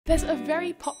There's a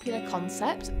very popular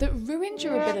concept that ruins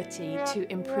your ability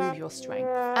to improve your strength.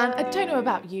 And I don't know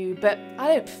about you, but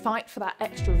I don't fight for that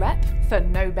extra rep for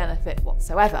no benefit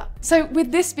whatsoever. So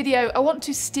with this video, I want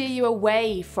to steer you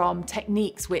away from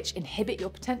techniques which inhibit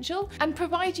your potential and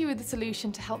provide you with a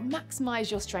solution to help maximize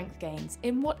your strength gains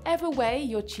in whatever way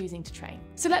you're choosing to train.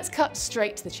 So let's cut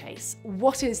straight to the chase.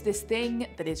 What is this thing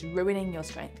that is ruining your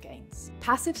strength gains?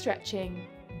 Passive stretching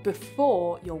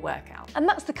before your workout. And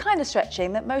that's the kind of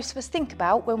stretching that most of us think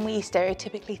about when we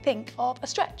stereotypically think of a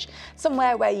stretch.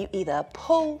 Somewhere where you either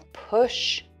pull,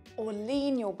 push, or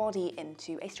lean your body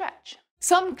into a stretch.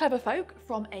 Some clever folk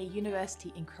from a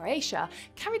university in Croatia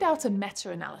carried out a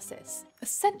meta-analysis,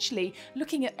 essentially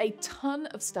looking at a ton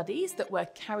of studies that were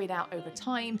carried out over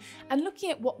time and looking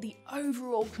at what the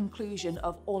overall conclusion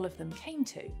of all of them came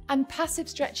to. And passive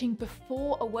stretching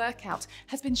before a workout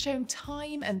has been shown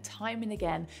time and time and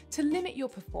again to limit your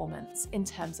performance in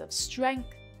terms of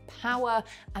strength, power,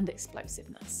 and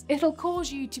explosiveness. It'll cause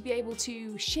you to be able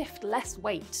to shift less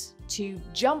weight, to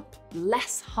jump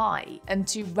less high, and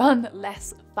to run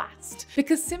less fast.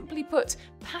 Because simply put,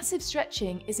 passive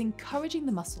stretching is encouraging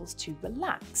the muscles to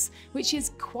relax, which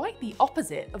is quite the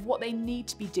opposite of what they need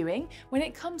to be doing when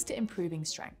it comes to improving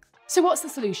strength. So what's the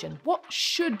solution? What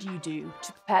should you do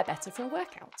to prepare better for a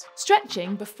workout?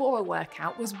 Stretching before a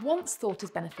workout was once thought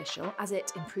as beneficial as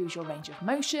it improves your range of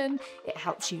motion, it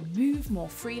helps you move more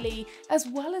freely, as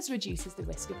well as reduces the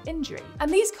risk of injury. And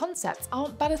these concepts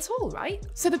aren't bad at all, right?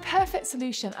 So the perfect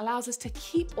solution allows us to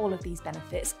keep all of these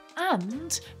benefits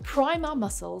and prime our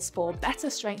muscles for better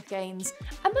strength gains,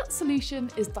 and that solution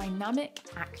is dynamic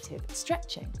active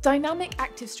stretching. Dynamic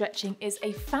active stretching is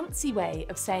a fancy way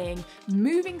of saying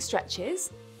moving stretches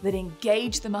that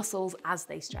engage the muscles as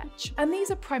they stretch. And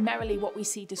these are primarily what we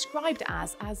see described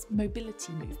as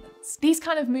mobility movements. These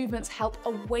kind of movements help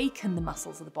awaken the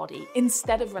muscles of the body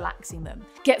instead of relaxing them,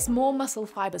 gets more muscle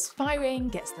fibers firing,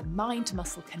 gets the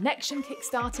mind-to-muscle connection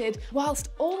kick-started, whilst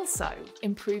also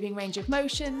improving range of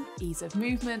motion, ease of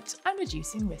movement, and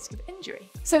reducing risk of injury.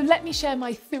 So let me share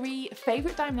my 3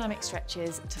 favorite dynamic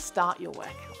stretches to start your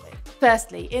workout with.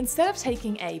 Firstly, instead of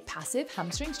taking a passive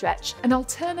hamstring stretch, an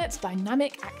alternate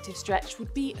dynamic active stretch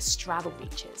would be straddle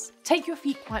reaches. Take your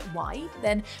feet quite wide,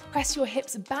 then press your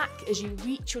hips back as you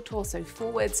reach your torso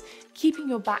forwards, keeping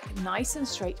your back nice and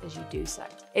straight as you do so.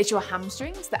 It's your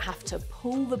hamstrings that have to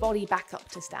pull the body back up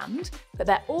to stand, but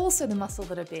they're also the muscle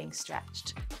that are being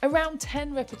stretched. Around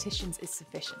 10 repetitions is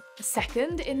sufficient.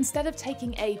 Second, instead of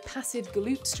taking a passive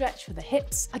glute stretch for the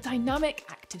hips, a dynamic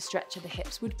active stretch of the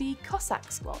hips would be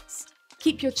Cossack squats.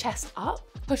 Keep your chest up,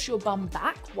 push your bum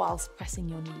back whilst pressing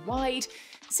your knee wide,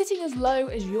 sitting as low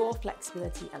as your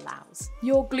flexibility allows.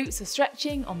 Your glutes are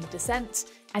stretching on the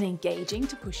descent and engaging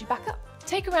to push you back up.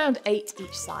 Take around 8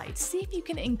 each side. See if you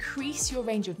can increase your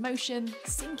range of motion,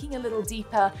 sinking a little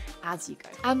deeper as you go.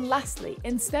 And lastly,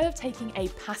 instead of taking a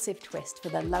passive twist for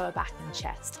the lower back and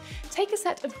chest, take a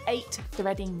set of 8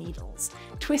 threading needles,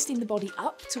 twisting the body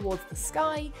up towards the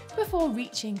sky before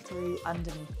reaching through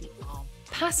underneath the arm.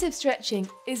 Passive stretching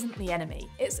isn't the enemy.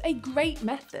 It's a great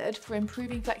method for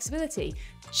improving flexibility.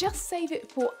 Just save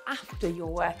it for after your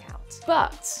workout.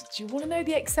 But do you want to know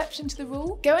the exception to the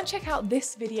rule? Go and check out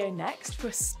this video next for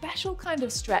a special kind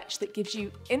of stretch that gives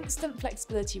you instant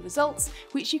flexibility results,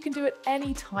 which you can do at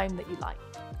any time that you like.